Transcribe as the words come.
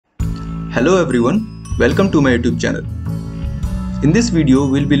Hello everyone, welcome to my YouTube channel. In this video,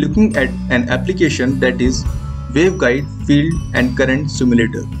 we'll be looking at an application that is Waveguide Field and Current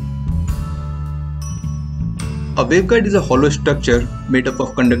Simulator. A waveguide is a hollow structure made up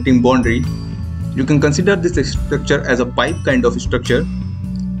of conducting boundary. You can consider this structure as a pipe kind of structure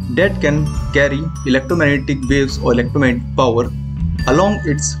that can carry electromagnetic waves or electromagnetic power along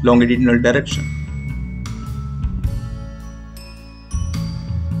its longitudinal direction.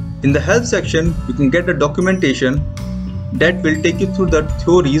 In the help section, you can get a documentation that will take you through the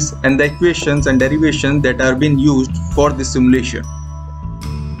theories and the equations and derivations that are being used for this simulation.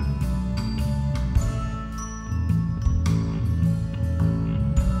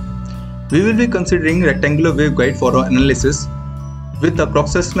 We will be considering rectangular waveguide for our analysis with a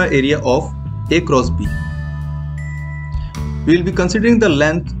cross-sectional area of A cross B. We will be considering the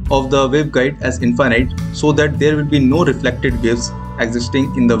length of the waveguide as infinite so that there will be no reflected waves existing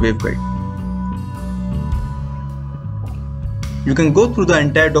in the waveguide. You can go through the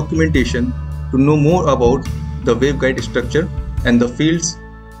entire documentation to know more about the waveguide structure and the fields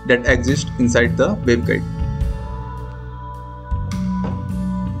that exist inside the waveguide.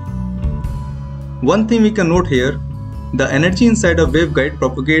 One thing we can note here, the energy inside a waveguide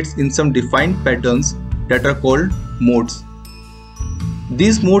propagates in some defined patterns that are called modes.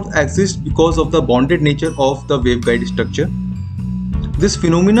 These modes exist because of the bounded nature of the waveguide structure. This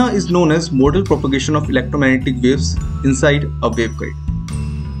phenomena is known as modal propagation of electromagnetic waves inside a waveguide.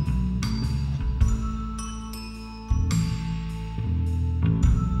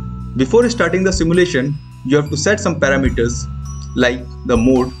 Before starting the simulation, you have to set some parameters like the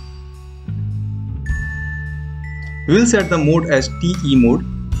mode. We will set the mode as TE mode.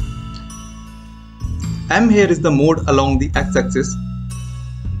 M here is the mode along the x-axis.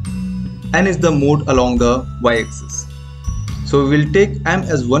 N is the mode along the y-axis. So we will take M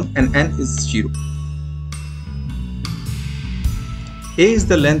as 1 and N is 0. A is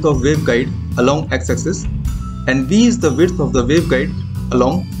the length of waveguide along x-axis and V is the width of the waveguide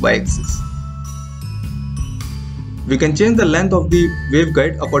along y-axis. We can change the length of the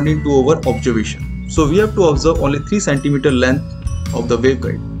waveguide according to our observation. So we have to observe only 3 cm length of the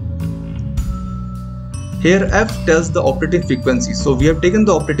waveguide. Here F tells the operating frequency, so we have taken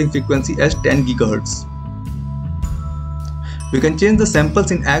the operating frequency as 10 GHz. We can change the samples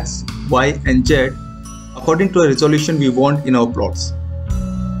in X, Y and Z according to the resolution we want in our plots.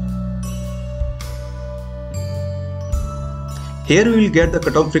 Here we will get the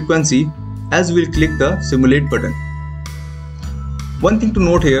cutoff frequency as we will click the simulate button. One thing to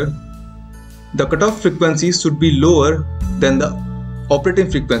note here, the cutoff frequency should be lower than the operating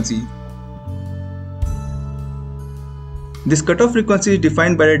frequency. This cutoff frequency is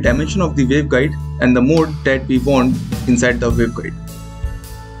defined by the dimension of the waveguide and the mode that we want inside the waveguide.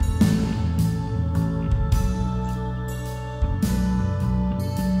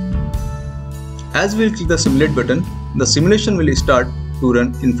 As we click the simulate button, the simulation will start to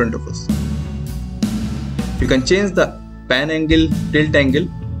run in front of us. You can change the pan angle, tilt angle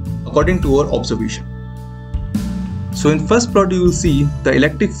according to our observation. So in first plot you will see the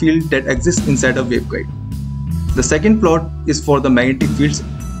electric field that exists inside a waveguide. The second plot is for the magnetic fields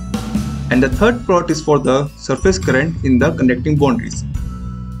and the third plot is for the surface current in the conducting boundaries.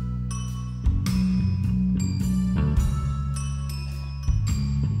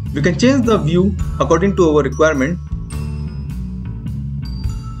 We can change the view according to our requirement.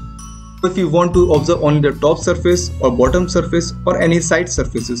 If you want to observe only the top surface or bottom surface or any side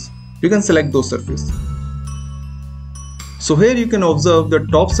surfaces, you can select those surfaces. So here you can observe the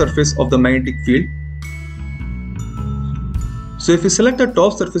top surface of the magnetic field. So if you select the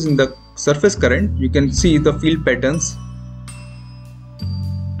top surface in the surface current, you can see the field patterns.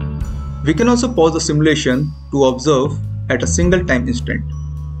 We can also pause the simulation to observe at a single time instant.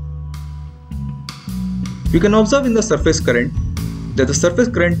 You can observe in the surface current that the surface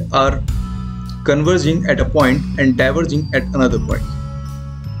current are converging at a point and diverging at another point.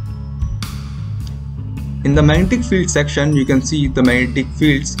 In the magnetic field section, you can see the magnetic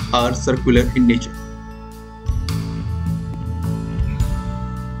fields are circular in nature.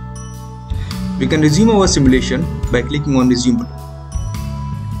 We can resume our simulation by clicking on resume button.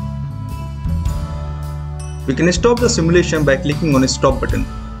 We can stop the simulation by clicking on stop button.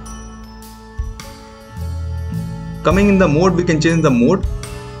 Coming in the mode, we can change the mode.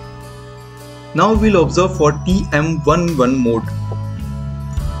 Now we will observe for TM11 mode.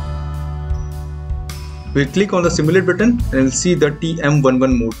 We will click on the simulate button and we will see the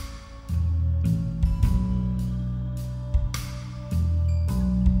TM11 mode.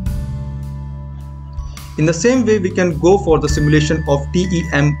 In the same way, we can go for the simulation of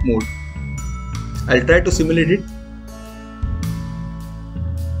TEM mode. I'll try to simulate it.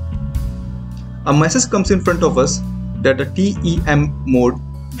 A message comes in front of us that the TEM mode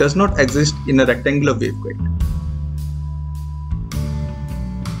does not exist in a rectangular waveguide.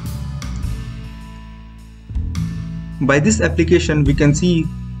 By this application, we can see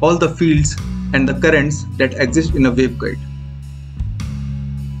all the fields and the currents that exist in a waveguide.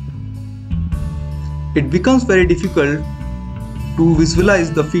 It becomes very difficult to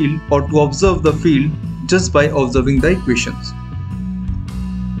visualize the field or to observe the field just by observing the equations.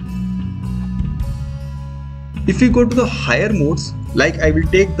 If we go to the higher modes, like I will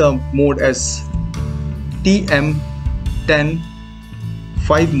take the mode as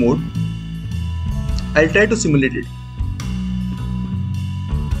TM10.5 mode, I'll try to simulate it.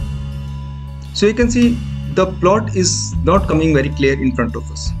 So you can see the plot is not coming very clear in front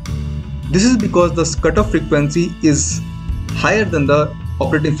of us. This is because the cutoff frequency is higher than the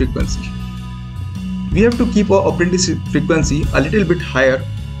operating frequency. We have to keep our operating frequency a little bit higher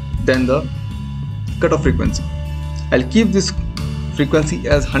than the cutoff frequency. I'll keep this frequency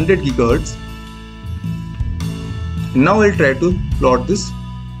as 100 GHz. Now I'll try to plot this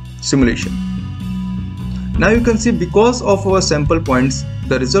simulation. Now you can see because of our sample points,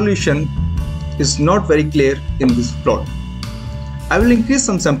 the resolution is not very clear in this plot. I will increase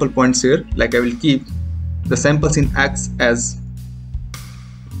some sample points here, like I will keep the samples in X as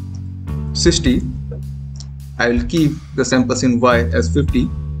 60. I will keep the samples in Y as 50.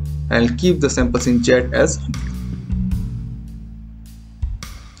 I will keep the samples in Z as 100.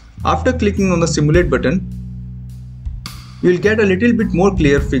 After clicking on the simulate button, we will get a little bit more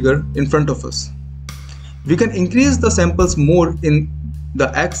clear figure in front of us. We can increase the samples more in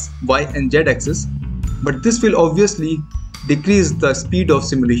the X, Y and Z axis, but this will obviously decrease the speed of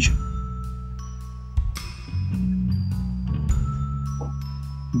simulation.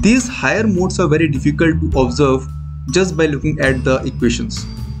 These higher modes are very difficult to observe just by looking at the equations.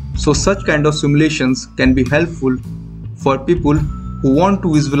 So such kind of simulations can be helpful for people who want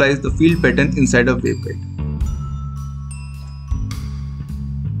to visualize the field pattern inside a waveguide.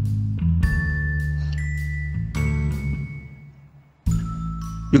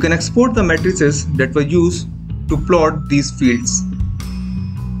 You can export the matrices that were used to plot these fields.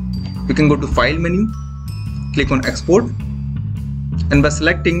 You can go to File menu, click on Export, and by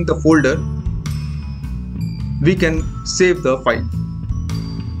selecting the folder, we can save the file.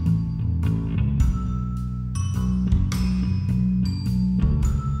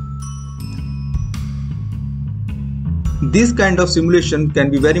 This kind of simulation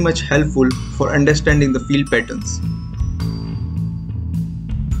can be very much helpful for understanding the field patterns.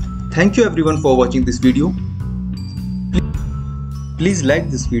 Thank you everyone for watching this video. Please like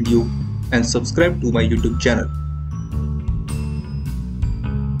this video and subscribe to my YouTube channel.